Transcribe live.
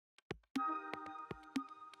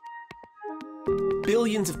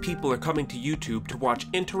billions of people are coming to YouTube to watch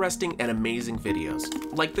interesting and amazing videos,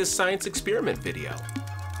 like this science experiment video.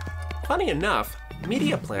 Funny enough,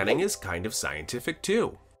 media planning is kind of scientific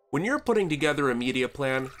too. When you're putting together a media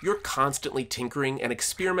plan, you're constantly tinkering and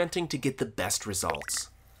experimenting to get the best results.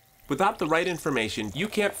 Without the right information, you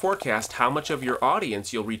can't forecast how much of your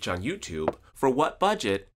audience you'll reach on YouTube, for what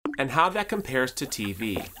budget, and how that compares to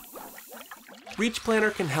TV. Reach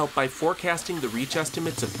Planner can help by forecasting the reach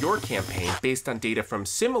estimates of your campaign based on data from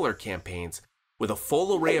similar campaigns with a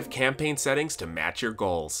full array of campaign settings to match your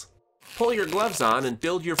goals. Pull your gloves on and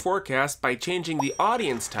build your forecast by changing the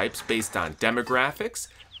audience types based on demographics,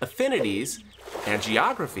 affinities, and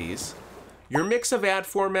geographies, your mix of ad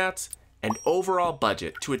formats, and overall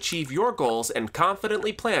budget to achieve your goals and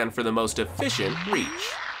confidently plan for the most efficient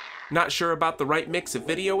reach. Not sure about the right mix of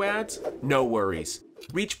video ads? No worries.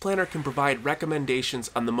 Reach Planner can provide recommendations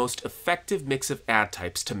on the most effective mix of ad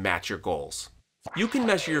types to match your goals. You can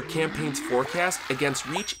measure your campaign's forecast against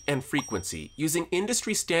reach and frequency using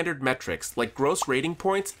industry standard metrics like gross rating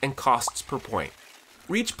points and costs per point.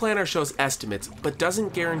 Reach Planner shows estimates but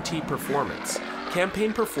doesn't guarantee performance.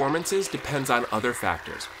 Campaign performances depends on other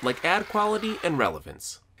factors like ad quality and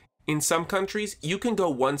relevance. In some countries, you can go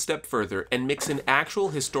one step further and mix in actual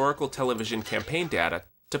historical television campaign data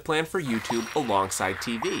to plan for YouTube alongside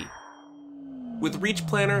TV. With Reach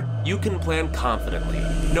Planner, you can plan confidently,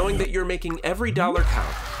 knowing that you're making every dollar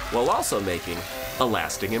count while also making a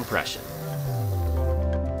lasting impression.